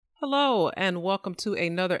Hello, and welcome to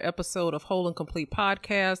another episode of Whole and Complete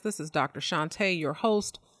Podcast. This is Dr. Shantae, your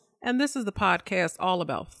host, and this is the podcast all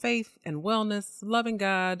about faith and wellness, loving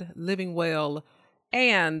God, living well,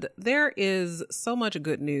 and there is so much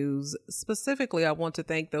good news. Specifically, I want to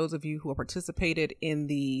thank those of you who have participated in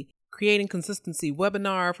the Creating Consistency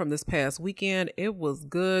webinar from this past weekend. It was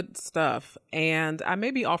good stuff, and I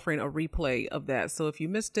may be offering a replay of that. So if you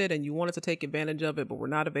missed it and you wanted to take advantage of it, but were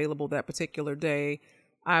not available that particular day,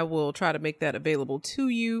 I will try to make that available to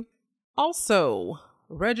you. Also,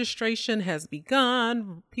 registration has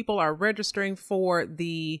begun. People are registering for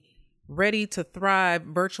the Ready to Thrive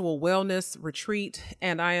virtual wellness retreat,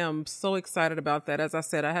 and I am so excited about that. As I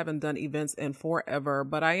said, I haven't done events in forever,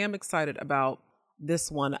 but I am excited about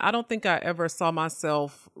this one. I don't think I ever saw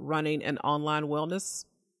myself running an online wellness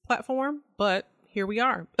platform, but here we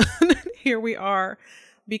are. Here we are.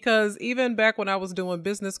 Because even back when I was doing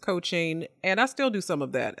business coaching, and I still do some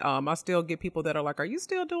of that, I still get people that are like, are you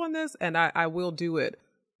still doing this? And I will do it.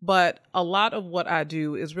 But a lot of what I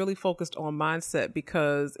do is really focused on mindset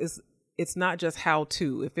because it's not just how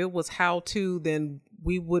to. If it was how to, then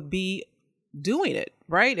we would be doing it,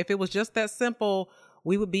 right? If it was just that simple,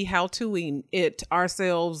 we would be how toing it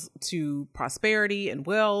ourselves to prosperity and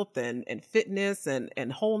wealth and fitness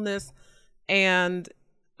and wholeness. And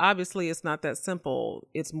obviously, it's not that simple.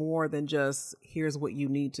 It's more than just here's what you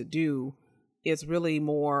need to do. It's really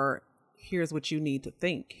more here's what you need to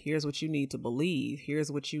think. Here's what you need to believe.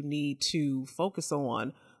 Here's what you need to focus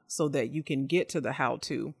on so that you can get to the how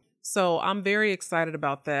to. So I'm very excited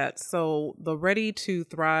about that. So the Ready to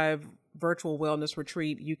Thrive virtual wellness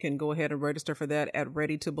retreat, you can go ahead and register for that at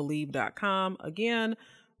readytobelieve.com. Again,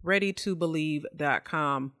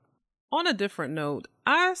 readytobelieve.com. On a different note,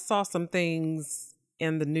 I saw some things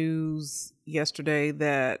in the news yesterday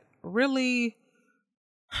that really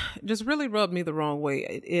rubbed me the wrong way.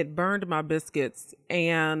 It burned my biscuits.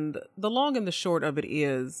 And the long and the short of it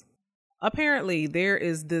is, apparently there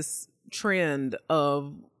is this trend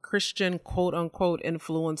of Christian quote unquote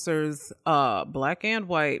influencers, black and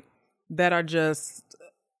white, that are just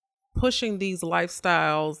pushing these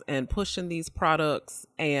lifestyles and pushing these products,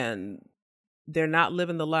 and they're not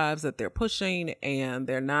living the lives that they're pushing, and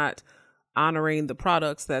they're not honoring the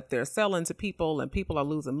products that they're selling to people, and people are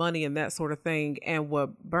losing money and that sort of thing. And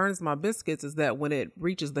what burns my biscuits is that when it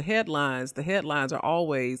reaches the headlines are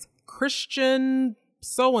always Christian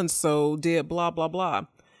so-and-so did blah, blah, blah.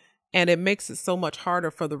 And it makes it so much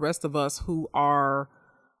harder for the rest of us who are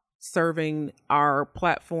serving our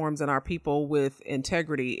platforms and our people with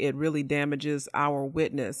integrity. It really damages our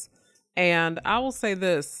witness. And I will say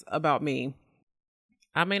this about me.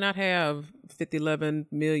 I may not have 11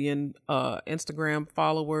 million Instagram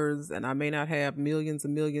followers, and I may not have millions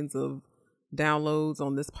and millions of downloads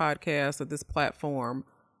on this podcast or this platform,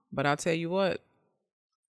 but I'll tell you what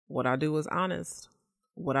I do is honest.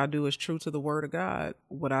 What I do is true to the word of God.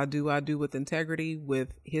 What I do with integrity,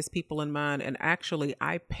 with his people in mind. And actually,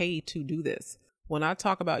 I pay to do this. When I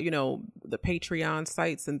talk about, the Patreon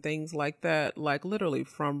sites and things like that, like literally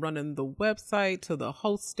from running the website to the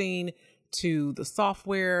hosting, to the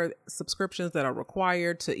software subscriptions that are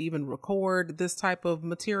required to even record this type of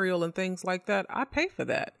material and things like that, I pay for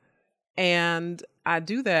that. And I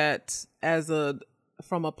do that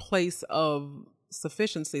from a place of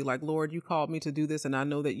sufficiency, like, Lord, you called me to do this, and I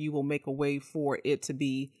know that you will make a way for it to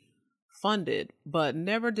be funded. But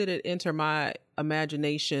never did it enter my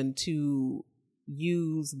imagination to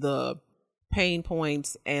use the pain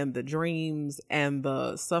points and the dreams and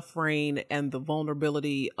the suffering and the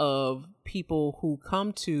vulnerability of people who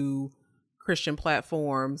come to Christian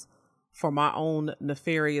platforms for my own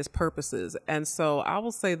nefarious purposes. And so I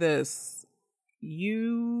will say this,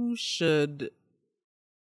 you should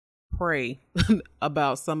pray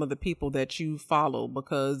about some of the people that you follow,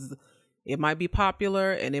 because it might be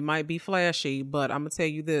popular and it might be flashy, but I'm going to tell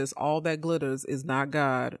you this, all that glitters is not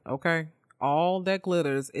God, okay? All that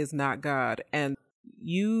glitters is not God. And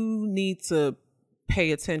you need to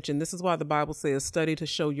pay attention. This is why the Bible says, study to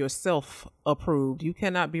show yourself approved. You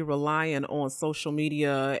cannot be relying on social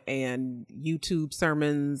media and YouTube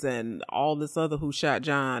sermons and all this other who shot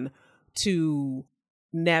John to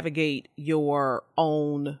navigate your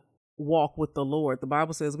own walk with the Lord. The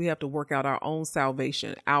Bible says we have to work out our own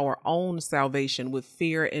salvation with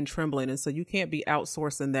fear and trembling. And so you can't be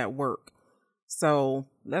outsourcing that work. So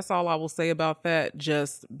that's all I will say about that.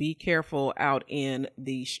 Just be careful out in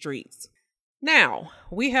the streets. Now,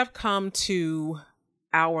 we have come to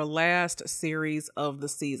our last series of the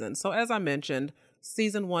season. So as I mentioned,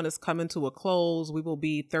 season 1 is coming to a close. We will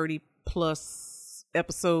be 30 plus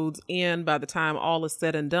episodes in by the time all is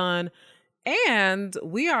said and done. And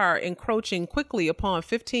we are encroaching quickly upon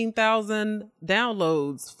 15,000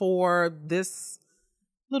 downloads for this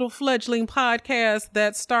little fledgling podcast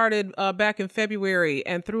that started back in February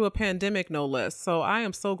and through a pandemic, no less. So I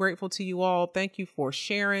am so grateful to you all. Thank you for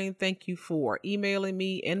sharing. Thank you for emailing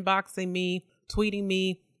me, inboxing me, tweeting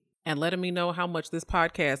me, and letting me know how much this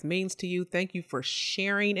podcast means to you. Thank you for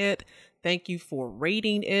sharing it. Thank you for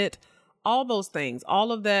rating it. All those things,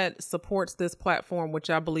 all of that supports this platform,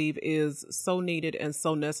 which I believe is so needed and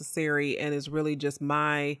so necessary, and is really just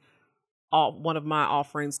one of my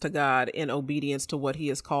offerings to God in obedience to what he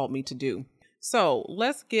has called me to do. So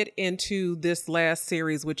let's get into this last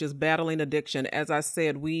series, which is Battling Addiction. As I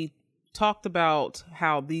said, we talked about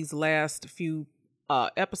how these last few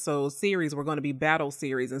series were going to be battle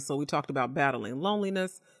series. And so we talked about battling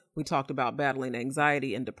loneliness. We talked about battling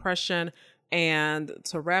anxiety and depression. And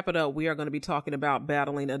to wrap it up, we are going to be talking about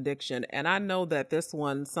battling addiction. And I know that this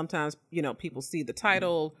one, sometimes, people see the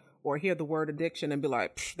title or hear the word addiction and be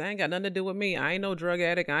like, that ain't got nothing to do with me. I ain't no drug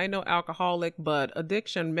addict. I ain't no alcoholic. But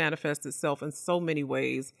addiction manifests itself in so many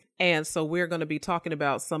ways. And so we're going to be talking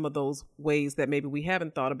about some of those ways that maybe we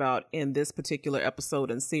haven't thought about in this particular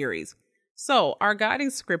episode and series. So our guiding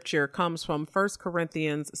scripture comes from 1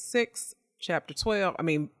 Corinthians 6, chapter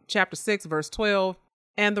 6, verse 12.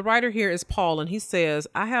 And the writer here is Paul, and he says,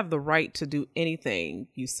 I have the right to do anything,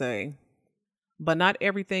 you say, but not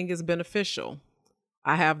everything is beneficial.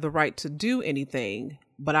 I have the right to do anything,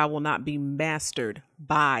 but I will not be mastered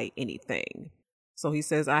by anything. So he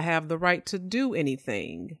says, I have the right to do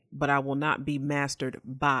anything, but I will not be mastered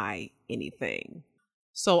by anything.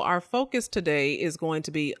 So our focus today is going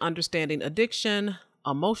to be understanding addiction,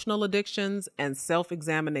 emotional addictions, and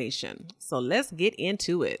self-examination. So let's get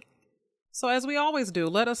into it. So as we always do,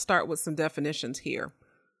 let us start with some definitions here.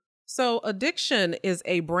 So addiction is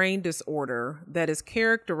a brain disorder that is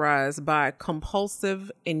characterized by compulsive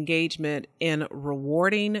engagement in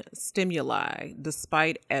rewarding stimuli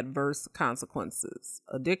despite adverse consequences.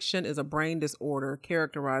 Addiction is a brain disorder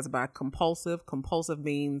characterized by compulsive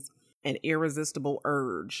means an irresistible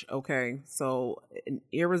urge. Okay. So an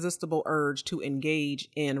irresistible urge to engage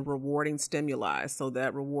in rewarding stimuli. So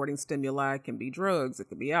that rewarding stimuli can be drugs. It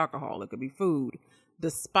could be alcohol. It could be food,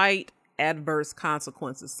 despite adverse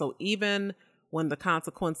consequences. So even when the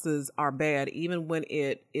consequences are bad, even when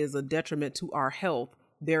it is a detriment to our health,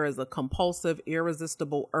 there is a compulsive,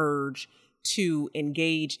 irresistible urge to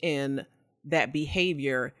engage in that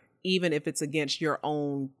behavior, even if it's against your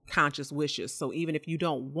own conscious wishes. So even if you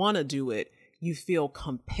don't want to do it, you feel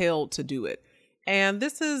compelled to do it. And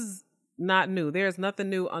this is not new. There's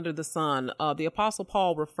nothing new under the sun. The Apostle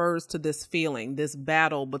Paul refers to this feeling, this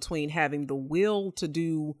battle between having the will to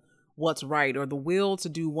do what's right or the will to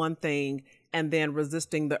do one thing and then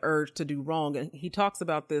resisting the urge to do wrong. And he talks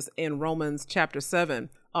about this in Romans chapter 7.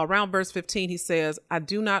 Around verse 15, he says, I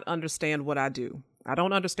do not understand what I do. I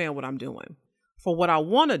don't understand what I'm doing. For what I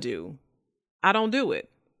want to do, I don't do it.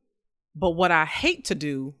 But what I hate to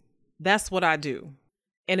do, that's what I do.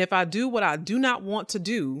 And if I do what I do not want to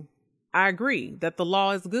do, I agree that the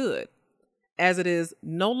law is good, as it is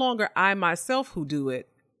no longer I myself who do it,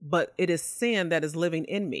 but it is sin that is living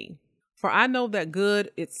in me. For I know that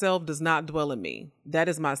good itself does not dwell in me. That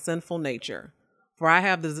is my sinful nature. For I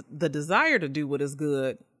have the desire to do what is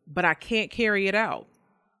good, but I can't carry it out.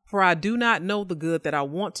 For I do not know the good that I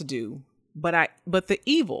want to do, but the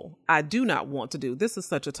evil I do not want to do. This is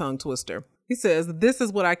such a tongue twister. He says, this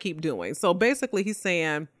is what I keep doing. So basically he's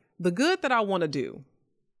saying the good that I want to do,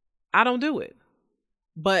 I don't do it.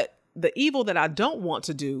 But the evil that I don't want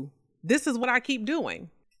to do, this is what I keep doing.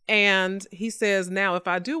 And he says, now, if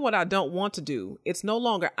I do what I don't want to do, it's no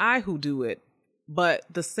longer I who do it, but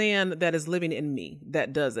the sin that is living in me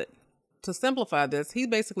that does it. To simplify this, he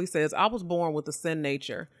basically says, I was born with a sin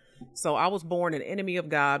nature. So I was born an enemy of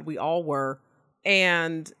God. We all were.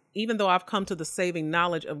 And even though I've come to the saving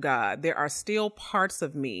knowledge of God, there are still parts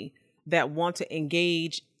of me that want to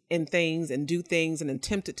engage in things and do things and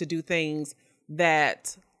attempt to do things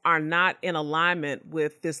that are not in alignment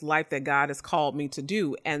with this life that God has called me to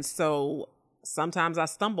do. And so sometimes I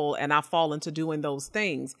stumble and I fall into doing those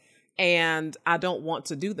things and I don't want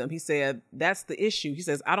to do them. He said, that's the issue. He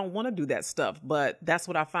says, I don't want to do that stuff, but that's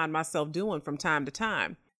what I find myself doing from time to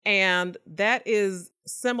time. And that is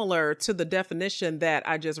similar to the definition that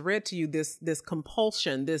I just read to you, this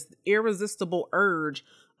compulsion, this irresistible urge,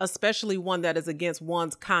 especially one that is against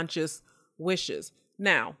one's conscious wishes.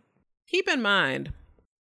 Now, keep in mind,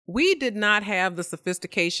 we did not have the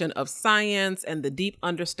sophistication of science and the deep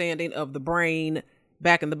understanding of the brain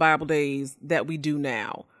back in the Bible days that we do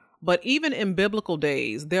now. But even in biblical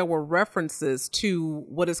days, there were references to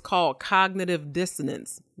what is called cognitive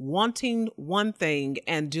dissonance, wanting one thing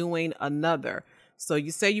and doing another. So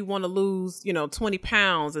you say you want to lose, 20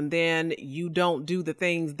 pounds, and then you don't do the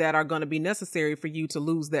things that are going to be necessary for you to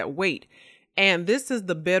lose that weight. And this is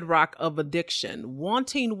the bedrock of addiction: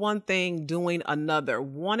 wanting one thing, doing another,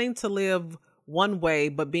 wanting to live one way,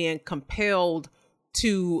 but being compelled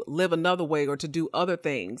to live another way or to do other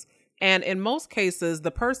things. And in most cases,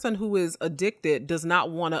 the person who is addicted does not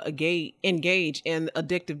want to engage in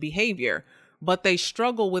addictive behavior, but they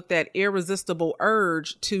struggle with that irresistible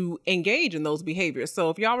urge to engage in those behaviors. So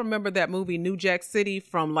if y'all remember that movie New Jack City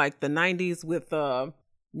from like the 90s with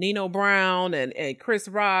Nino Brown and Chris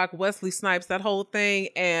Rock, Wesley Snipes, that whole thing,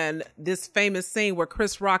 and this famous scene where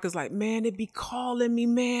Chris Rock is like, man, it be calling me,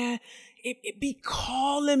 man. It be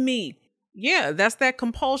calling me. Yeah, that's that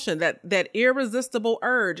compulsion, that irresistible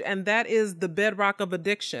urge, and that is the bedrock of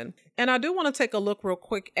addiction. And I do want to take a look real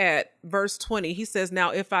quick at verse 20. He says,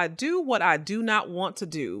 now, if I do what I do not want to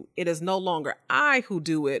do, it is no longer I who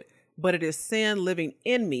do it, but it is sin living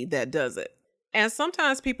in me that does it. And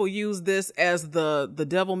sometimes people use this as the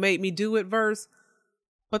devil made me do it verse.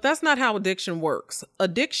 But that's not how addiction works.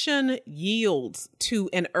 Addiction yields to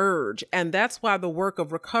an urge, and that's why the work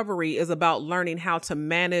of recovery is about learning how to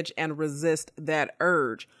manage and resist that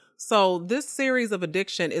urge. So this series of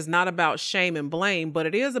addiction is not about shame and blame, but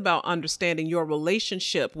it is about understanding your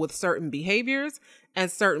relationship with certain behaviors and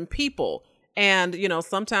certain people. And,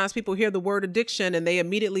 sometimes people hear the word addiction and they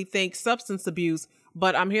immediately think substance abuse,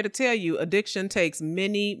 but I'm here to tell you, addiction takes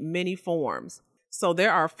many, many forms. So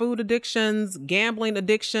there are food addictions, gambling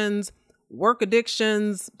addictions, work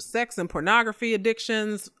addictions, sex and pornography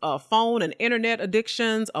addictions, phone and internet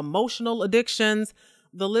addictions, emotional addictions.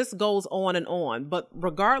 The list goes on and on. But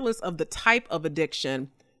regardless of the type of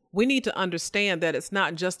addiction, we need to understand that it's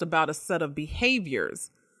not just about a set of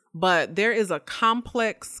behaviors, but there is a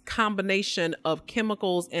complex combination of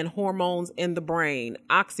chemicals and hormones in the brain: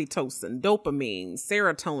 oxytocin, dopamine,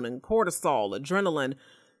 serotonin, cortisol, adrenaline.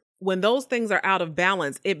 When those things are out of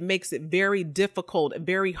balance, it makes it very difficult,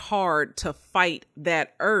 very hard to fight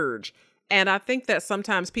that urge. And I think that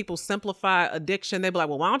sometimes people simplify addiction. They be like,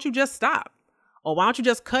 well, why don't you just stop? Or why don't you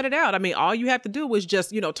just cut it out? I mean, all you have to do is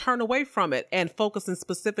just, turn away from it and focusing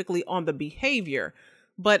specifically on the behavior.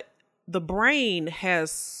 But the brain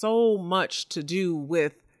has so much to do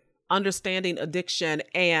with understanding addiction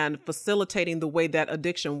and facilitating the way that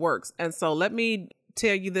addiction works. And so let me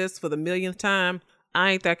tell you this for the millionth time.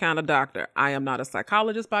 I ain't that kind of doctor. I am not a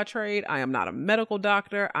psychologist by trade. I am not a medical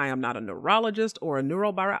doctor. I am not a neurologist or a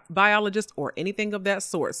neurobiologist or anything of that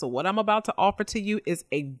sort. So what I'm about to offer to you is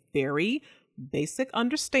a very basic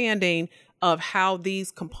understanding of how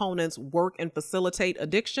these components work and facilitate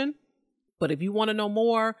addiction. But if you want to know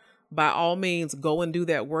more, by all means, go and do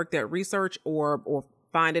that work, that research, or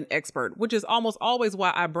find an expert, which is almost always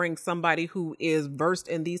why I bring somebody who is versed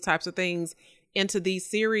in these types of things into these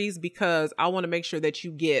series, because I want to make sure that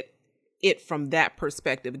you get it from that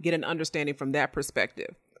perspective, get an understanding from that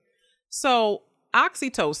perspective. So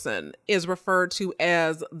oxytocin is referred to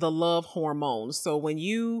as the love hormone. So when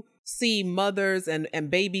you see mothers and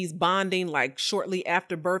babies bonding like shortly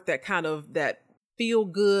after birth, that feel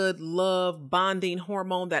good love bonding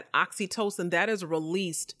hormone, that oxytocin, that is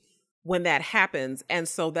released when that happens. And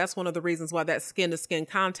so that's one of the reasons why that skin to skin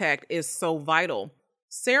contact is so vital.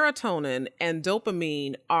 Serotonin and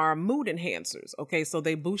dopamine are mood enhancers. Okay, so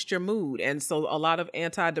they boost your mood. And so a lot of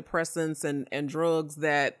antidepressants and drugs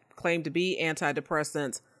that claim to be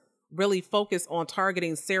antidepressants really focus on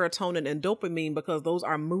targeting serotonin and dopamine because those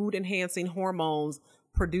are mood enhancing hormones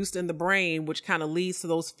produced in the brain, which kind of leads to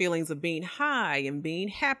those feelings of being high and being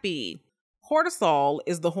happy. Cortisol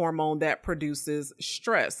is the hormone that produces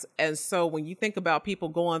stress. And so when you think about people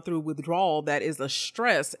going through withdrawal, that is a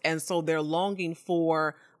stress. And so they're longing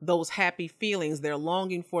for those happy feelings. They're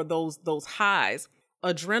longing for those highs.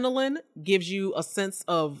 Adrenaline gives you a sense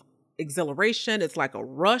of exhilaration. It's like a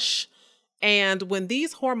rush. And when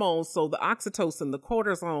these hormones, so the oxytocin, the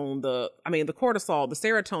cortisol, the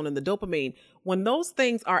serotonin, the dopamine, when those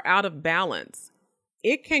things are out of balance,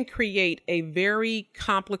 it can create a very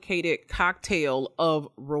complicated cocktail of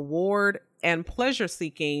reward and pleasure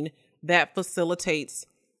seeking that facilitates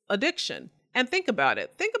addiction. And think about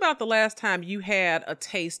it. Think about the last time you had a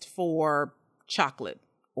taste for chocolate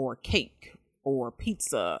or cake or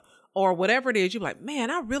pizza or whatever it is. You're like, man,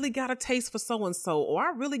 I really got a taste for so-and-so, or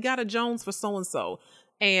I really got a Jones for so-and-so.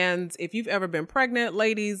 And if you've ever been pregnant,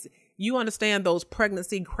 ladies, you understand those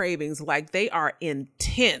pregnancy cravings, like they are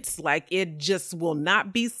intense, like it just will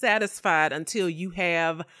not be satisfied until you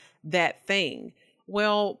have that thing.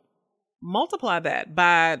 Well, multiply that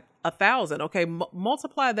by 1,000. Okay.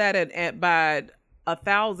 Multiply that by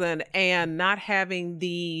 1,000 and not having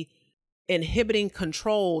the inhibiting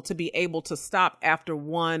control to be able to stop after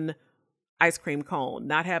one ice cream cone,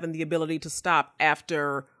 not having the ability to stop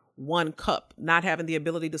after one cup, not having the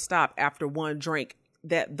ability to stop after one drink,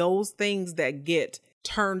 that those things that get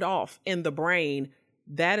turned off in the brain,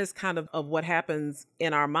 that is kind of what happens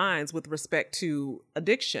in our minds with respect to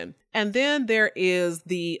addiction. And then there is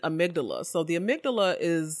the amygdala. So the amygdala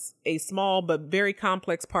is a small but very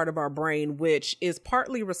complex part of our brain, which is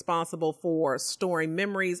partly responsible for storing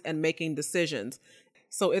memories and making decisions.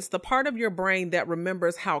 So it's the part of your brain that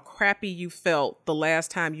remembers how crappy you felt the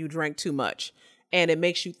last time you drank too much. And it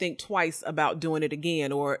makes you think twice about doing it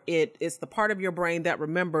again. Or it's the part of your brain that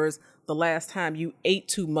remembers the last time you ate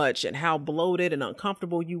too much and how bloated and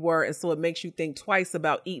uncomfortable you were. And so it makes you think twice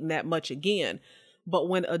about eating that much again. But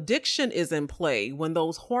when addiction is in play, when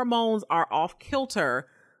those hormones are off kilter,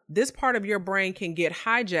 this part of your brain can get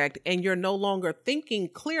hijacked and you're no longer thinking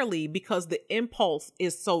clearly because the impulse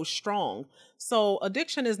is so strong. So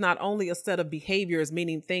addiction is not only a set of behaviors,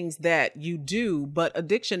 meaning things that you do, but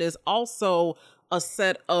addiction is also a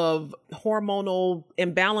set of hormonal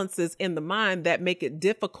imbalances in the mind that make it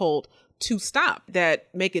difficult to stop,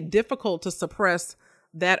 that make it difficult to suppress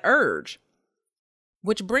that urge.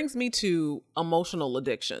 Which brings me to emotional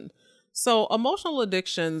addiction. So emotional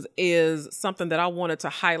addictions is something that I wanted to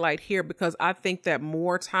highlight here because I think that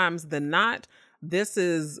more times than not, this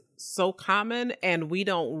is so common and we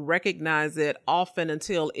don't recognize it often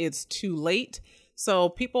until it's too late. So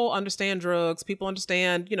people understand drugs, people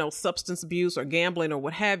understand, substance abuse or gambling or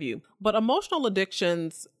what have you. But emotional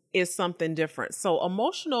addictions is something different. So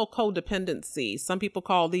emotional codependency, some people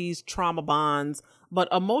call these trauma bonds, but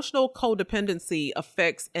emotional codependency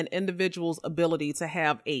affects an individual's ability to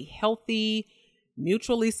have a healthy,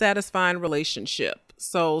 mutually satisfying relationship.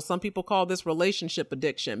 So some people call this relationship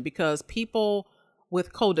addiction because people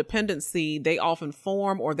with codependency, they often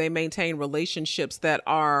form or they maintain relationships that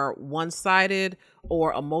are one-sided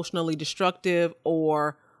or emotionally destructive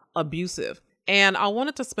or abusive. And I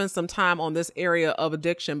wanted to spend some time on this area of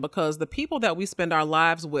addiction because the people that we spend our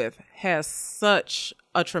lives with has such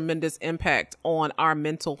a tremendous impact on our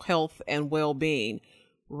mental health and well-being.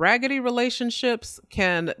 Raggedy relationships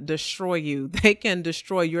can destroy you. They can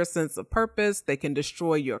destroy your sense of purpose. They can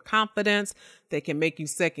destroy your confidence. They can make you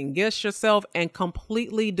second guess yourself and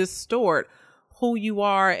completely distort who you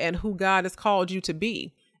are and who God has called you to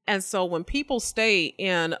be. And so when people stay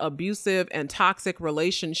in abusive and toxic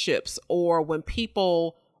relationships, or when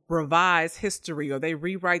people revise history or they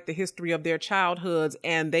rewrite the history of their childhoods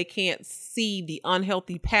and they can't see the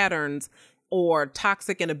unhealthy patterns or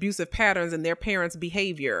toxic and abusive patterns in their parents'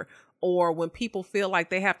 behavior, or when people feel like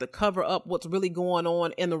they have to cover up what's really going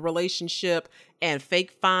on in the relationship and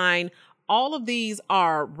fake fine, all of these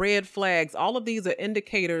are red flags. All of these are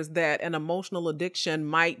indicators that an emotional addiction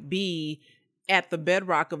might be at the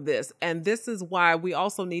bedrock of this. And this is why we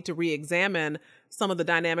also need to re-examine some of the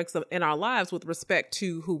dynamics in our lives with respect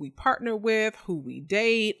to who we partner with, who we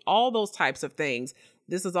date, all those types of things.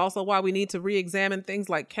 This is also why we need to re-examine things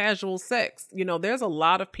like casual sex. There's a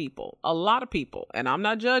lot of people, and I'm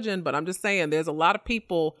not judging, but I'm just saying there's a lot of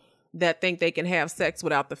people that think they can have sex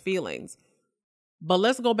without the feelings. But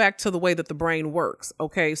let's go back to the way that the brain works.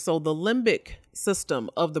 Okay, so the limbic system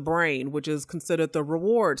of the brain, which is considered the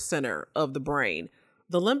reward center of the brain,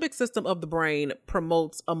 the limbic system of the brain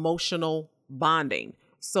promotes emotional bonding.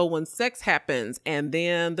 So when sex happens and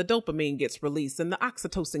then the dopamine gets released and the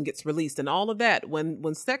oxytocin gets released and all of that,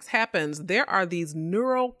 when sex happens, there are these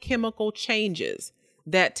neurochemical changes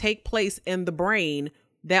that take place in the brain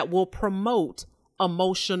that will promote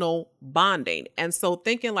emotional bonding. And so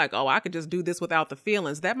thinking like, oh, I could just do this without the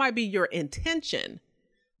feelings, that might be your intention,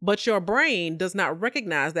 but your brain does not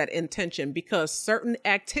recognize that intention because certain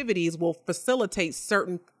activities will facilitate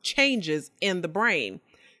certain changes in the brain.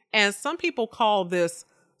 And some people call this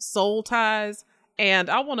soul ties. And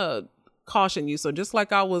I want to caution you. So just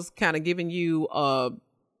like I was kind of giving you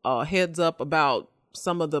a heads up about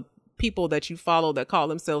some of the people that you follow that call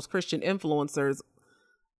themselves Christian influencers,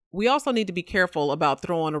 we also need to be careful about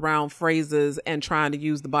throwing around phrases and trying to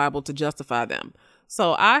use the Bible to justify them.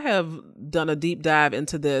 So I have done a deep dive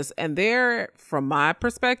into this, and there, from my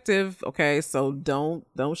perspective, okay, so don't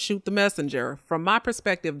shoot the messenger. From my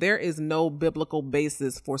perspective, there is no biblical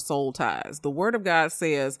basis for soul ties. The word of God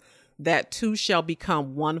says that two shall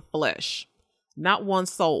become one flesh, not one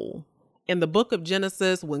soul. In the book of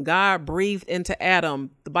Genesis, when God breathed into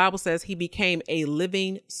Adam, the Bible says he became a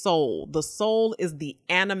living soul. The soul is the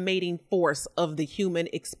animating force of the human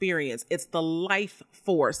experience. It's the life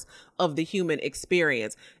force of the human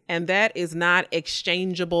experience. And that is not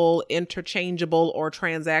exchangeable, interchangeable, or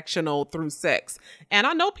transactional through sex. And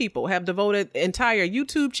I know people have devoted entire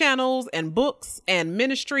YouTube channels and books and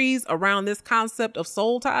ministries around this concept of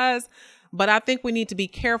soul ties. But I think we need to be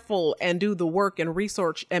careful and do the work and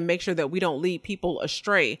research and make sure that we don't lead people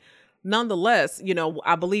astray. Nonetheless,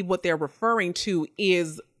 I believe what they're referring to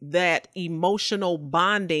is that emotional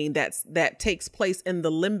bonding that takes place in the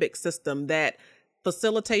limbic system, that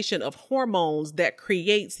facilitation of hormones that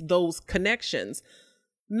creates those connections.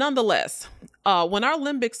 Nonetheless, when our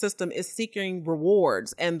limbic system is seeking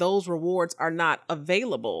rewards and those rewards are not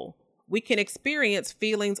available, we can experience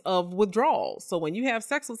feelings of withdrawal. So when you have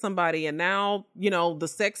sex with somebody and now, the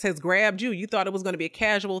sex has grabbed you, you thought it was going to be a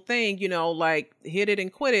casual thing, like hit it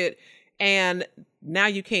and quit it. And now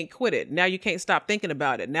you can't quit it. Now you can't stop thinking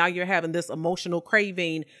about it. Now you're having this emotional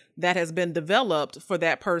craving that has been developed for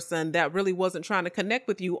that person that really wasn't trying to connect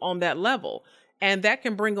with you on that level. And that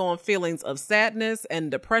can bring on feelings of sadness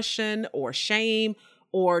and depression or shame,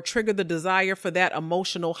 or trigger the desire for that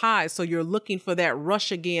emotional high. So you're looking for that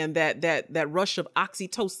rush again, that rush of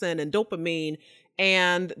oxytocin and dopamine,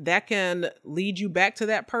 and that can lead you back to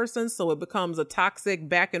that person. So it becomes a toxic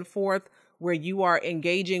back and forth where you are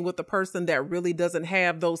engaging with the person that really doesn't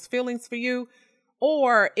have those feelings for you.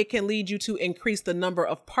 Or it can lead you to increase the number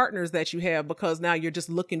of partners that you have because now you're just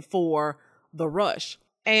looking for the rush.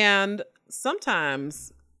 And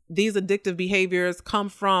sometimes these addictive behaviors come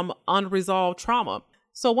from unresolved trauma.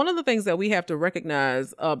 So one of the things that we have to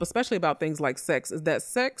recognize, especially about things like sex, is that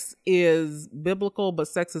sex is biblical, but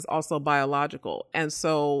sex is also biological. And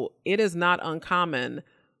so it is not uncommon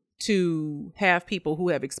to have people who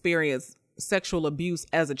have experienced sexual abuse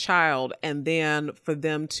as a child and then for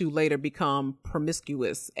them to later become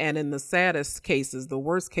promiscuous. And in the saddest cases, the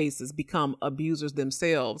worst cases, become abusers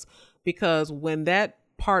themselves. Because when that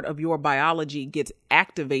part of your biology gets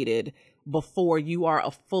activated before you are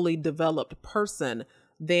a fully developed person,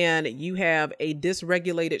 then you have a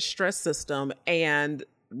dysregulated stress system and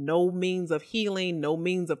no means of healing, no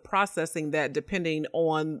means of processing that depending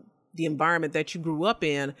on the environment that you grew up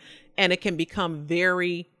in. And it can become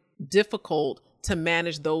very difficult to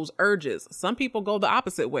manage those urges. Some people go the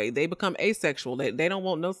opposite way. They become asexual. They don't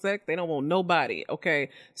want no sex. They don't want nobody.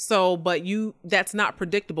 Okay. So, but that's not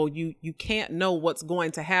predictable. You can't know what's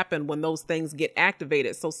going to happen when those things get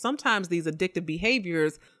activated. So sometimes these addictive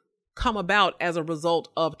behaviors come about as a result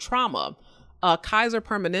of trauma. Kaiser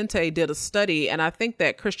Permanente did a study, and I think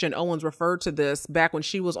that Christian Owens referred to this back when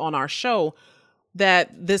she was on our show,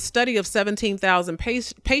 that this study of 17,000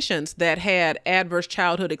 patients that had adverse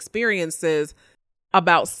childhood experiences,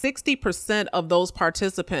 about 60% of those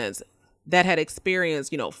participants that had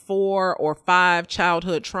experienced, 4 or 5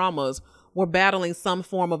 childhood traumas were battling some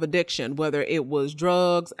form of addiction, whether it was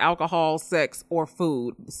drugs, alcohol, sex, or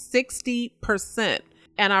food. 60%.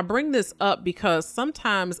 And I bring this up because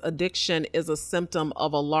sometimes addiction is a symptom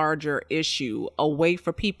of a larger issue, a way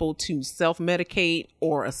for people to self-medicate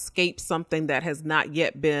or escape something that has not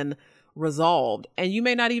yet been resolved. And you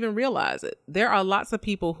may not even realize it. There are lots of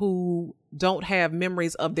people who don't have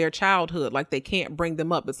memories of their childhood, like they can't bring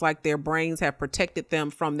them up. It's like their brains have protected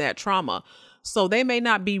them from that trauma. So they may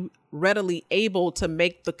not be readily able to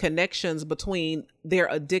make the connections between their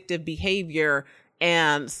addictive behavior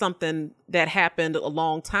and something that happened a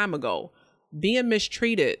long time ago. Being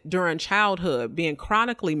mistreated during childhood, being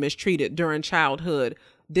chronically mistreated during childhood,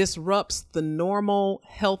 disrupts the normal,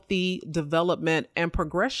 healthy development and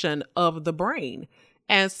progression of the brain.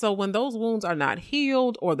 And so when those wounds are not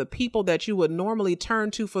healed, or the people that you would normally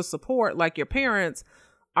turn to for support, like your parents,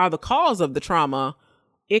 are the cause of the trauma,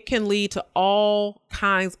 it can lead to all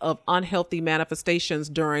kinds of unhealthy manifestations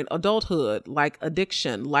during adulthood, like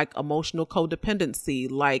addiction, like emotional codependency,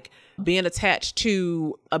 like being attached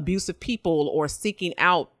to abusive people or seeking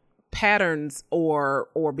out patterns or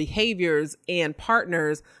behaviors in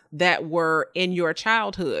partners that were in your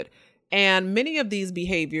childhood. And many of these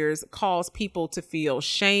behaviors cause people to feel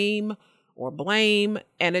shame or blame,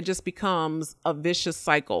 and it just becomes a vicious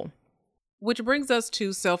cycle. Which brings us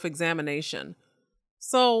to self-examination.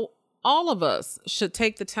 So all of us should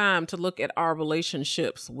take the time to look at our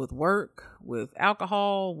relationships with work, with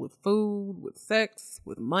alcohol, with food, with sex,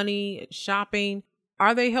 with money, and shopping.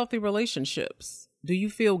 Are they healthy relationships? Do you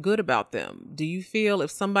feel good about them? Do you feel if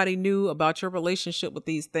somebody knew about your relationship with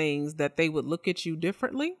these things that they would look at you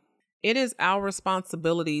differently? It is our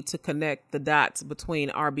responsibility to connect the dots between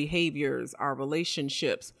our behaviors, our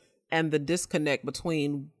relationships, and the disconnect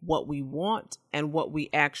between what we want and what we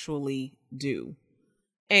actually do.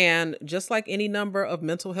 And just like any number of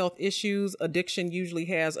mental health issues, addiction usually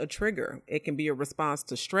has a trigger. It can be a response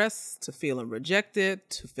to stress, to feeling rejected,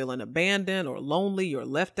 to feeling abandoned or lonely or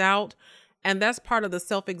left out. And that's part of the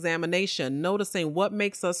self-examination, noticing what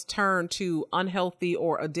makes us turn to unhealthy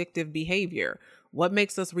or addictive behavior. What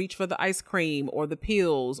makes us reach for the ice cream or the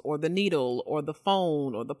pills or the needle or the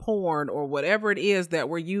phone or the porn or whatever it is that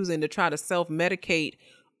we're using to try to self-medicate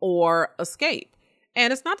or escape.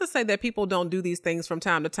 And it's not to say that people don't do these things from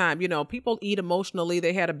time to time. People eat emotionally.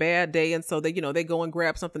 They had a bad day. And so they go and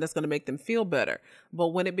grab something that's going to make them feel better. But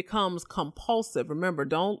when it becomes compulsive, remember,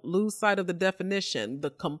 don't lose sight of the definition, the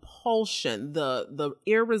compulsion, the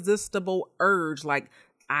irresistible urge, like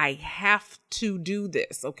I have to do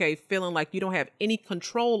this. Okay. Feeling like you don't have any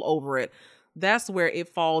control over it. That's where it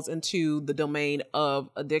falls into the domain of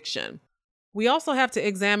addiction. We also have to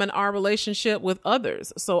examine our relationship with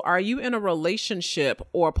others. So are you in a relationship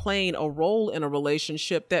or playing a role in a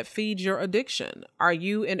relationship that feeds your addiction? Are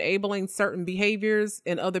you enabling certain behaviors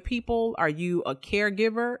in other people? Are you a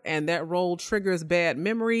caregiver and that role triggers bad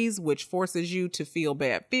memories, which forces you to feel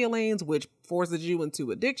bad feelings, which forces you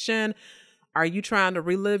into addiction? Are you trying to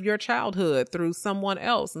relive your childhood through someone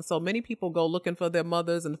else? And so many people go looking for their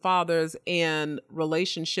mothers and fathers in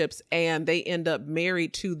relationships and they end up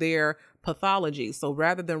married to their pathology. So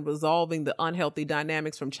rather than resolving the unhealthy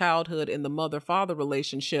dynamics from childhood in the mother-father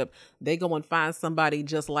relationship, they go and find somebody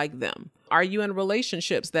just like them. Are you in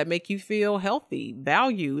relationships that make you feel healthy,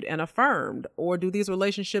 valued, and affirmed? Or do these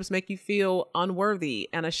relationships make you feel unworthy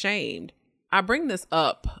and ashamed? I bring this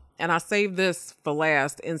up and I saved this for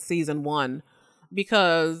last in season 1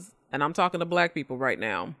 because, and I'm talking to Black people right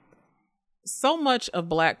now, so much of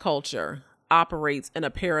Black culture operates in a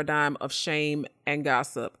paradigm of shame and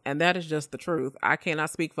gossip. And that is just the truth. I cannot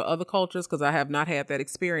speak for other cultures because I have not had that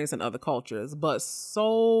experience in other cultures, but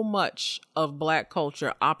so much of Black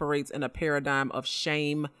culture operates in a paradigm of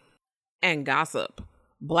shame and gossip.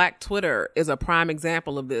 Black Twitter is a prime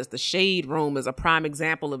example of this. The Shade Room is a prime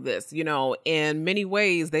example of this. In many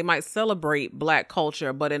ways, they might celebrate Black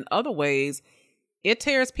culture, but in other ways, it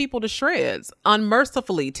tears people to shreds,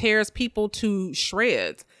 unmercifully tears people to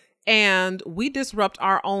shreds. And we disrupt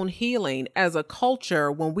our own healing as a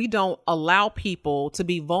culture when we don't allow people to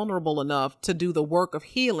be vulnerable enough to do the work of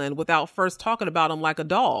healing without first talking about them like a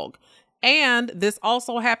dog. And this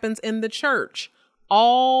also happens in the church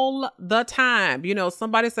all the time.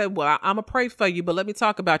 Somebody said, well, I'm going to pray for you, but let me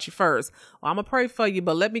talk about you first. Well, I'm going to pray for you,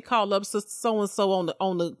 but let me call up sister so-and-so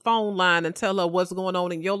on the phone line and tell her what's going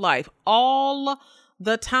on in your life all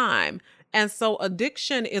the time. And so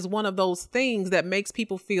addiction is one of those things that makes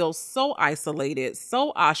people feel so isolated,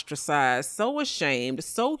 so ostracized, so ashamed,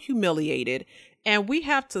 so humiliated. And we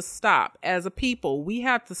have to stop as a people. We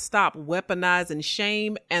have to stop weaponizing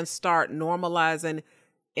shame and start normalizing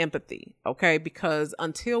empathy. Okay. Because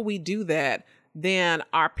until we do that, then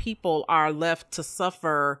our people are left to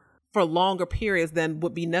suffer for longer periods than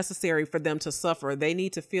would be necessary for them to suffer. They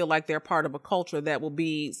need to feel like they're part of a culture that will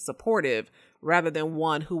be supportive rather than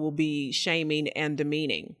one who will be shaming and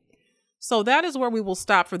demeaning. So that is where we will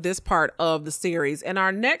stop for this part of the series. In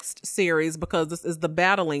our next series, because this is the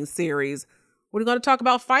battling series, we're going to talk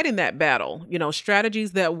about fighting that battle,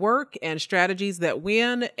 strategies that work and strategies that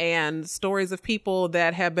win and stories of people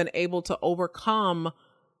that have been able to overcome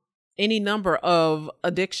any number of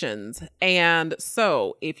addictions. And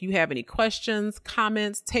so if you have any questions,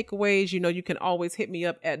 comments, takeaways, you can always hit me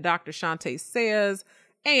up at Dr. Shante Says.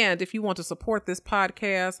 And if you want to support this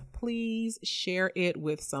podcast, please share it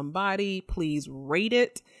with somebody. Please rate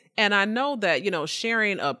it. And I know that,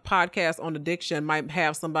 sharing a podcast on addiction might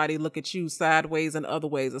have somebody look at you sideways in other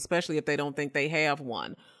ways, especially if they don't think they have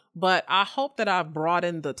one. But I hope that I've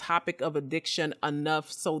broadened the topic of addiction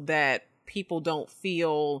enough so that people don't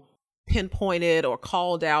feel pinpointed or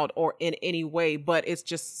called out or in any way, but it's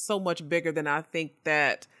just so much bigger than I think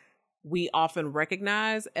that we often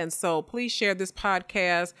recognize. And so please share this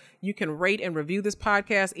podcast. You can rate and review this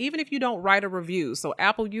podcast, even if you don't write a review. So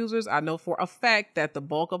Apple users, I know for a fact that the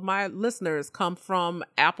bulk of my listeners come from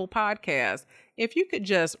Apple Podcasts. If you could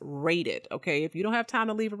just rate it, okay? If you don't have time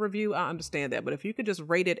to leave a review, I understand that. But if you could just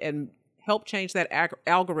rate it and help change that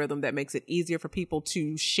algorithm that makes it easier for people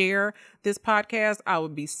to share this podcast, I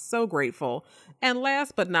would be so grateful. And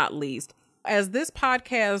last but not least, as this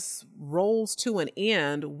podcast rolls to an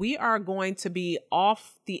end, we are going to be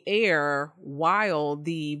off the air while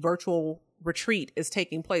the virtual retreat is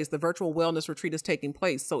taking place. The virtual wellness retreat is taking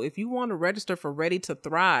place. So if you want to register for Ready to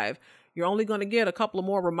Thrive, you're only going to get a couple of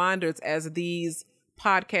more reminders as these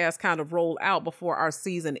podcasts kind of roll out before our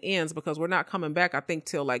season ends, because we're not coming back, I think,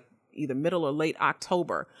 till like either middle or late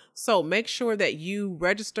October. So make sure that you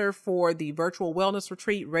register for the virtual wellness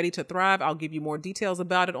retreat, Ready to Thrive. I'll give you more details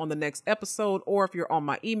about it on the next episode, or if you're on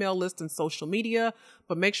my email list and social media,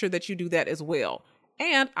 but make sure that you do that as well.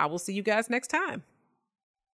 And I will see you guys next time.